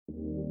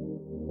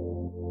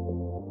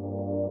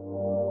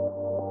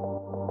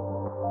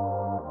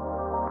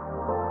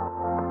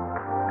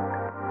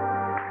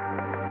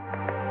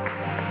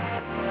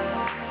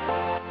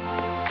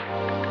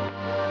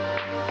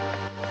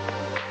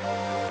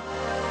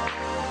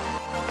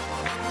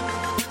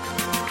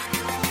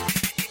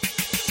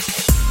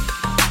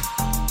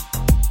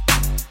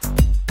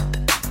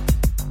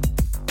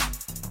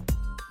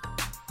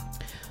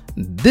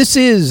This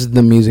is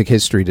the Music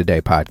History Today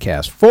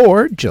podcast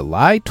for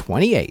July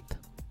 28th.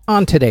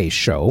 On today's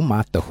show,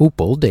 Mott the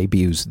Hoople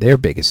debuts their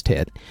biggest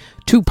hit,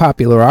 two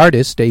popular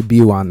artists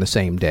debut on the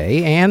same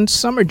day, and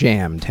Summer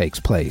Jam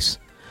takes place.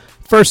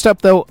 First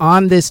up, though,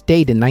 on this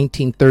date in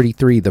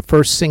 1933, the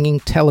first singing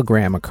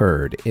telegram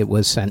occurred. It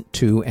was sent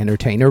to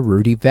entertainer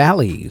Rudy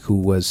Vallee, who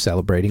was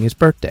celebrating his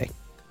birthday.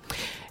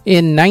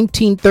 In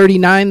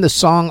 1939, the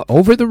song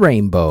Over the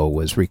Rainbow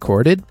was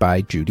recorded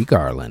by Judy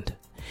Garland.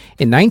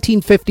 In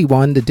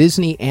 1951, the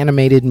Disney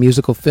animated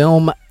musical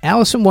film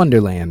Alice in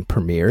Wonderland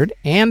premiered,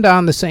 and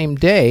on the same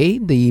day,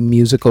 the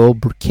musical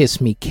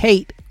Kiss Me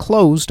Kate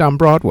closed on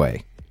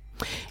Broadway.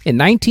 In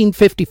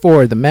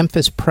 1954, the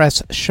Memphis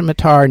Press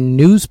Scimitar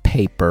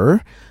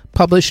newspaper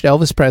published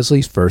Elvis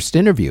Presley's first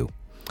interview.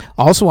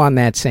 Also on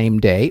that same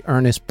day,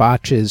 Ernest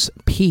Bach's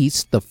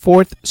piece, The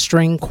Fourth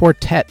String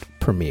Quartet,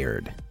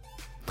 premiered.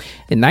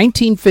 In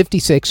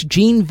 1956,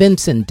 Gene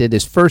Vincent did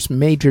his first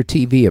major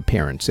TV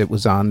appearance. It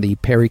was on The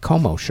Perry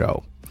Como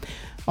Show.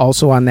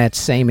 Also on that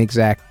same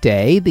exact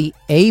day, the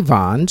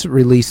Avons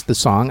released the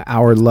song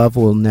Our Love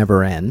Will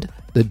Never End.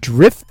 The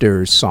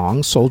Drifters'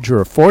 song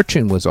Soldier of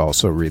Fortune was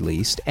also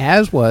released,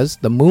 as was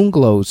the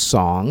Moonglow's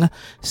song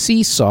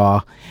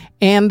Seesaw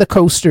and the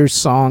Coasters'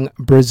 song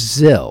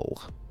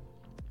Brazil.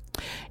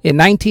 In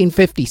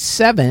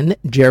 1957,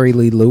 Jerry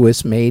Lee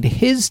Lewis made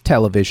his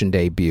television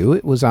debut.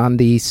 It was on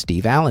The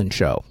Steve Allen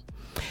Show.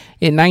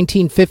 In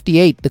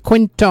 1958, the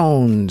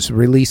Quintones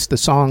released the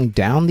song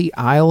Down the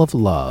Aisle of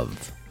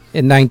Love.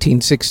 In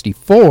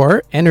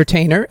 1964,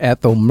 entertainer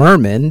Ethel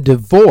Merman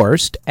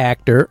divorced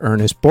actor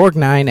Ernest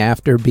Borgnine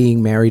after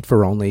being married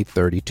for only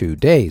 32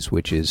 days,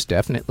 which is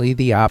definitely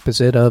the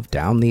opposite of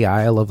Down the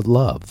Aisle of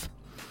Love.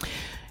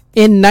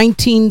 In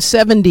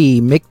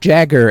 1970, Mick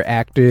Jagger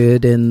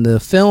acted in the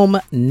film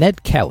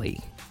Ned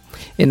Kelly.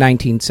 In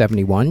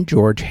 1971,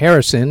 George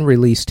Harrison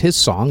released his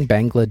song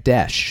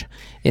Bangladesh.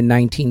 In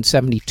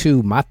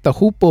 1972, Mott the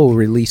Hoople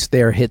released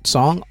their hit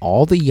song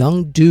All the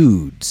Young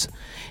Dudes.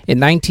 In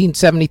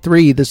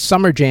 1973, the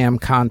Summer Jam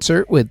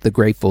concert with the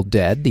Grateful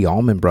Dead, the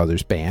Allman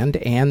Brothers Band,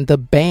 and the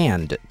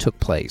Band took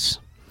place.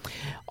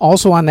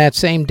 Also on that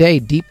same day,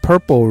 Deep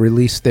Purple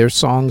released their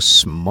song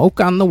Smoke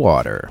on the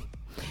Water.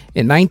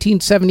 In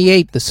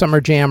 1978, the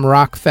Summer Jam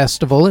Rock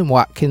Festival in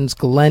Watkins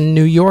Glen,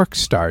 New York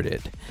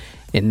started.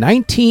 In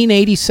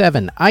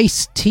 1987,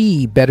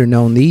 Ice-T, better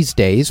known these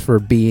days for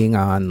being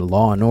on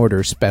Law &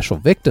 Order Special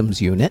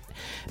Victims Unit,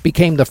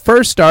 became the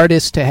first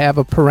artist to have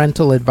a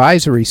parental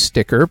advisory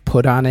sticker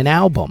put on an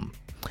album.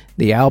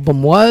 The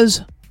album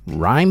was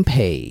Rhyme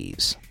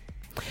Pays.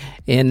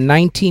 In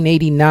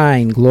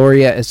 1989,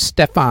 Gloria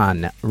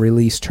Estefan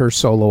released her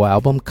solo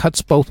album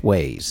Cuts Both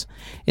Ways.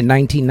 In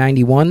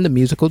 1991, the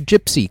musical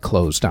Gypsy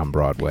closed on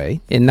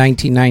Broadway. In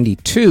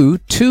 1992,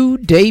 two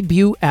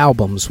debut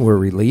albums were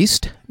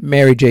released,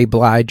 Mary J.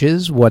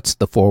 Blige's What's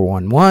the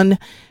 411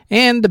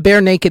 and the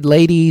Bare Naked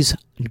Ladies'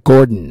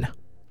 Gordon.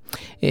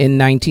 In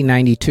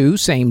 1992,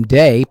 same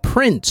day,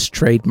 Prince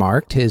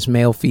trademarked his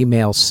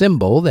male-female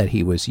symbol that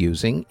he was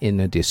using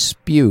in a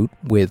dispute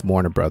with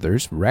Warner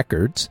Brothers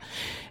Records.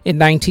 In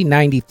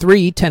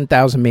 1993,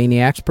 10,000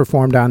 Maniacs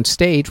performed on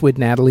stage with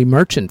Natalie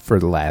Merchant for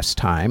the last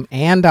time,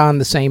 and on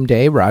the same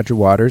day, Roger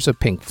Waters of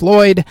Pink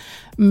Floyd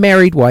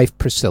married wife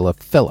Priscilla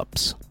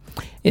Phillips.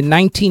 In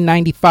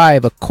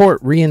 1995, a court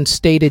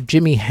reinstated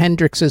Jimi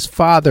Hendrix's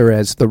father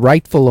as the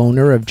rightful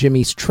owner of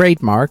Jimi's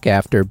trademark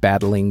after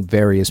battling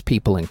various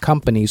people and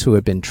companies who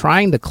had been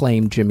trying to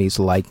claim Jimi's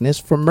likeness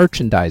for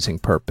merchandising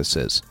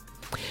purposes.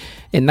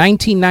 In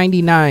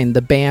 1999,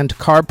 the band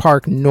Car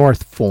Park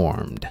North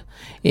formed.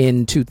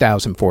 In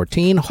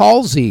 2014,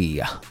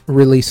 Halsey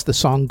released the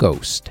song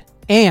Ghost.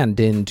 And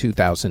in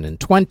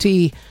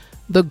 2020,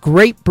 the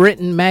Great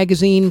Britain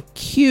magazine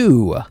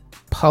Q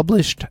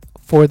published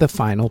for the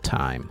final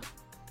time.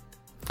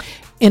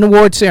 In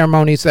award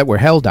ceremonies that were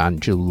held on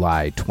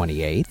July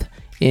 28th,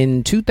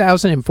 in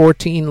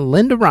 2014,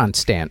 Linda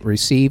Ronstadt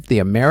received the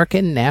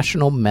American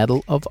National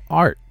Medal of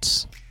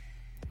Arts.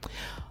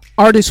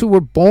 Artists who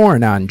were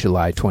born on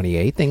July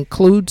 28th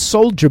include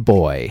Soulja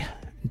Boy,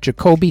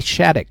 Jacoby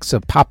Shaddix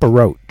of Papa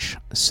Roach,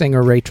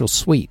 singer Rachel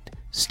Sweet,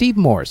 Steve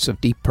Morse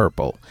of Deep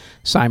Purple,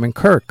 Simon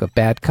Kirke of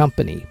Bad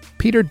Company,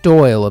 Peter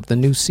Doyle of the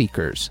New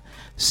Seekers,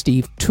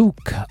 Steve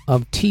Tuch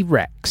of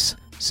T-Rex,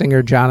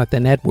 singer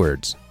Jonathan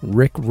Edwards,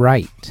 Rick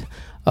Wright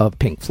of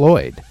Pink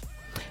Floyd,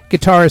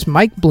 guitarist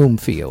Mike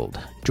Bloomfield,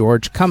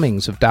 George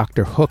Cummings of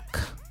Dr. Hook,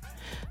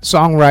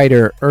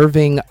 songwriter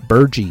Irving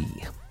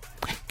Bergey,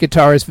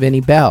 guitarist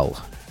Vinnie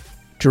Bell,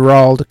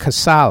 Gerald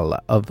Casale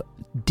of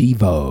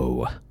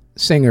Devo,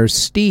 singer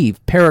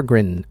Steve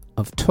Peregrine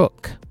of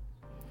Took,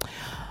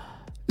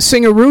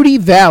 singer Rudy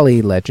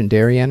Vallee,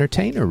 legendary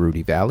entertainer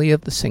Rudy Vallee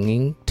of the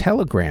Singing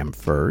Telegram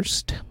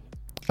first,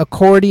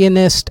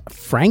 accordionist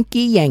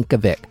Frankie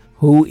Yankovic,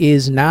 who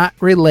is not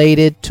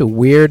related to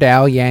Weird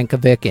Al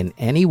Yankovic in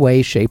any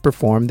way, shape, or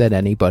form that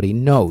anybody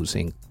knows,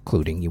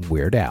 including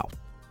Weird Al,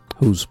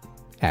 who's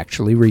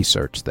actually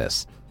researched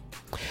this.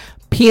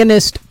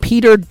 Pianist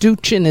Peter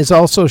Duchin is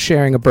also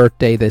sharing a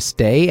birthday this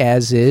day,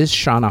 as is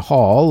Shauna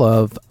Hall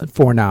of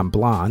Four Non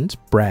Blondes,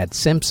 Brad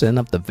Simpson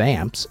of the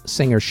Vamps,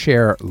 singer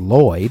Cher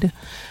Lloyd,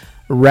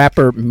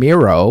 rapper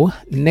Miro,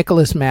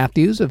 Nicholas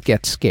Matthews of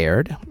Get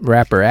Scared,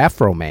 rapper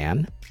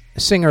Afroman,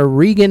 singer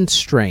Regan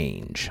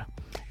Strange,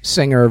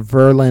 singer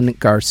Verlin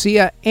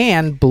Garcia,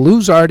 and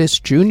blues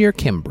artist Junior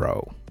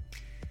Kimbrough.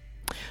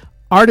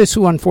 Artists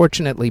who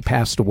unfortunately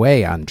passed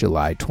away on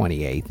July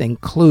 28th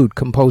include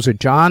composer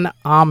John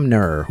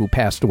Omner, who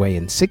passed away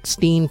in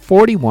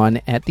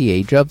 1641 at the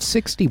age of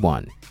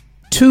 61.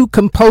 Two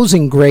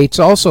composing greats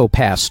also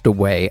passed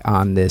away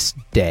on this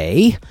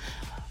day.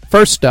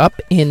 First up,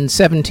 in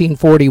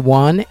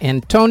 1741,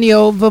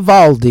 Antonio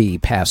Vivaldi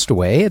passed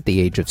away at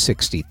the age of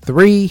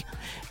 63,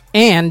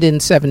 and in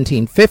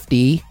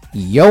 1750,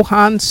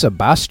 Johann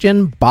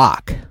Sebastian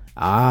Bach,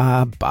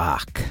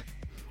 Bach,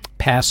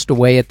 passed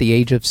away at the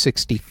age of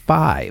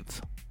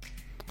 65.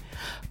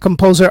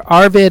 Composer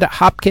Arvid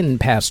Hopkin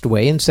passed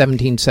away in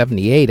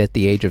 1778 at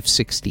the age of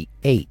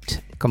 68.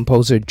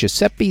 Composer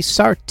Giuseppe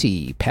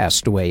Sarti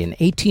passed away in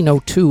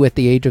 1802 at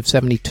the age of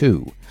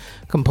 72.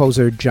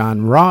 Composer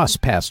John Ross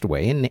passed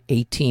away in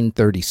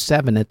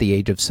 1837 at the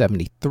age of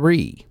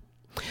 73.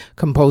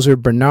 Composer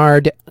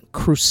Bernard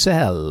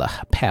Crusel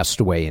passed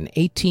away in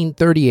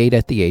 1838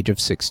 at the age of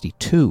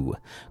 62.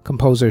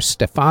 Composer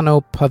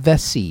Stefano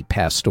Pavesi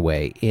passed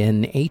away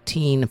in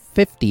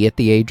 1850 at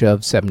the age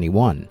of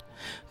 71.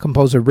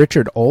 Composer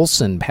Richard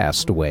Olson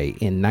passed away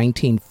in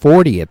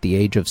 1940 at the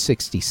age of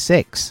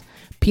 66.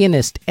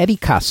 Pianist Eddie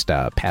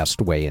Costa passed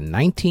away in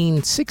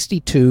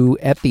 1962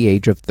 at the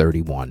age of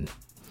 31.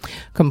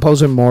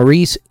 Composer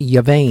Maurice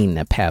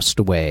Yavain passed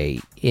away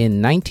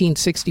in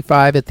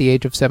 1965 at the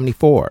age of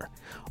 74.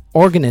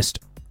 Organist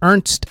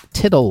Ernst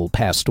Tittel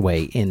passed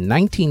away in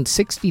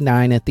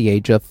 1969 at the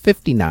age of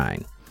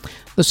 59.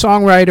 The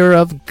songwriter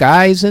of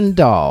Guys and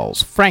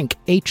Dolls, Frank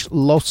H.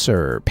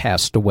 Loesser,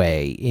 passed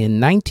away in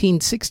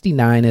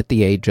 1969 at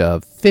the age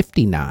of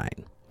 59.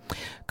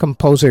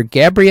 Composer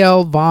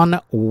Gabriel von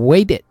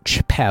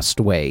Weidich passed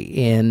away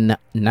in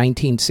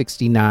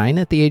 1969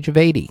 at the age of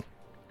 80.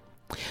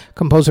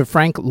 Composer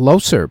Frank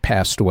Loesser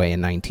passed away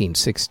in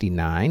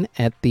 1969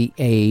 at the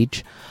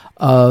age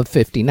of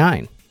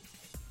 59.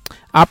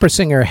 Opera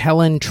singer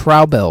Helen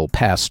Traubel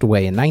passed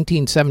away in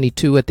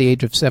 1972 at the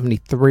age of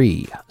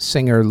 73.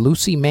 Singer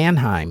Lucy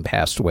Mannheim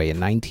passed away in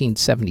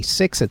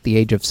 1976 at the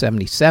age of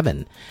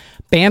 77.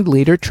 Band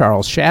leader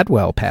Charles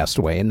Shadwell passed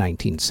away in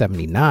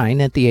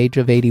 1979 at the age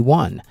of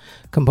 81.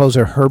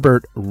 Composer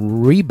Herbert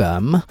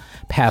Reibem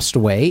passed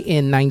away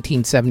in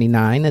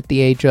 1979 at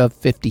the age of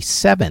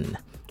 57.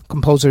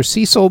 Composer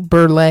Cecil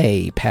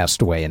Burleigh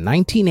passed away in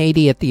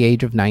 1980 at the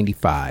age of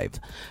 95.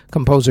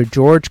 Composer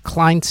George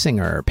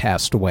Kleinsinger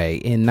passed away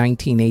in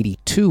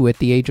 1982 at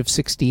the age of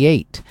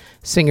 68.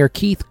 Singer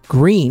Keith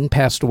Green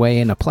passed away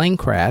in a plane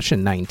crash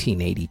in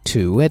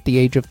 1982 at the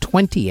age of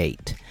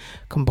 28.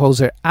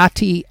 Composer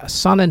Ati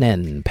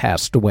Sonanen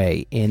passed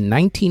away in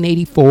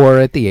 1984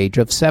 at the age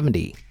of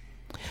 70.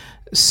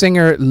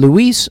 Singer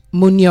Luis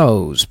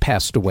Munoz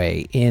passed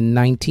away in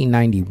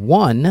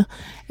 1991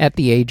 at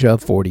the age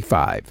of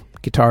 45.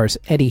 Guitarist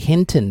Eddie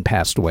Hinton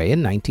passed away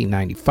in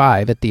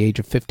 1995 at the age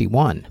of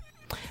 51.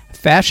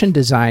 Fashion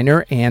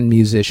designer and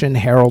musician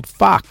Harold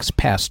Fox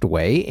passed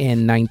away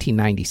in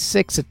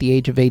 1996 at the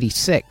age of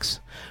 86.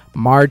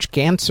 Marge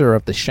Ganser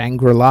of the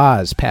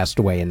Shangri-Las passed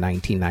away in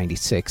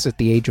 1996 at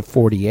the age of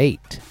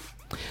 48.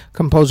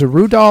 Composer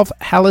Rudolph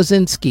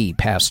Halazinski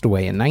passed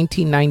away in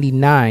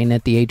 1999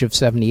 at the age of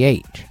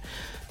 78.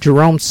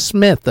 Jerome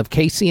Smith of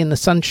Casey and the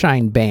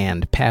Sunshine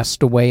Band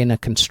passed away in a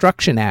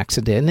construction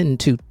accident in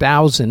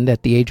 2000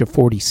 at the age of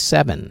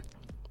 47.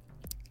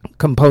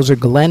 Composer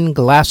Glenn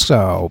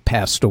Glasso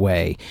passed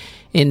away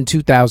in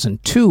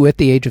 2002 at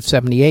the age of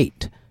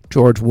 78.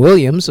 George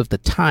Williams of The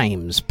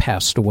Times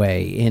passed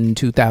away in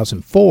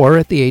 2004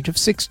 at the age of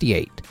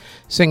 68.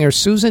 Singer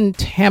Susan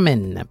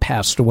Tammin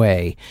passed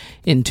away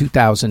in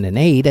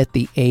 2008 at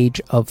the age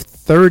of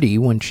 30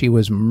 when she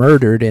was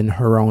murdered in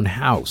her own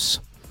house.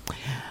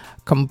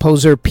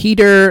 Composer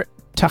Peter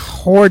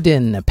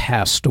Tahorden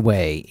passed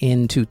away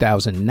in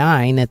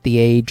 2009 at the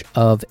age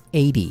of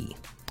 80.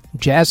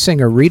 Jazz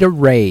singer Rita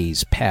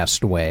Reyes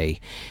passed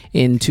away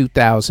in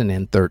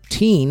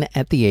 2013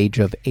 at the age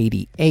of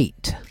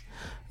 88.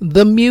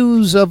 The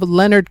muse of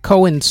Leonard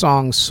Cohen's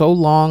song So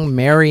Long,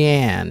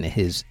 Marianne,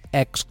 his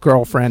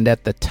ex-girlfriend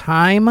at the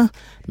time,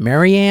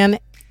 Marianne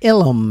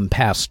Illum,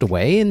 passed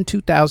away in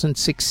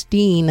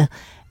 2016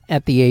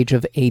 at the age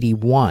of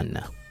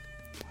 81.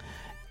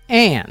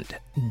 And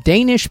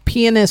Danish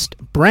pianist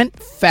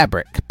Brent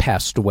Fabric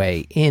passed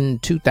away in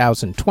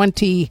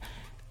 2020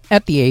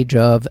 at the age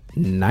of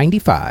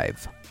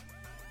 95.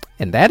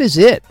 And that is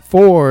it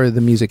for the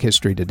Music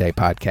History Today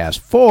podcast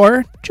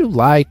for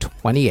July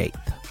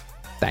 28th.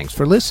 Thanks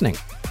for listening.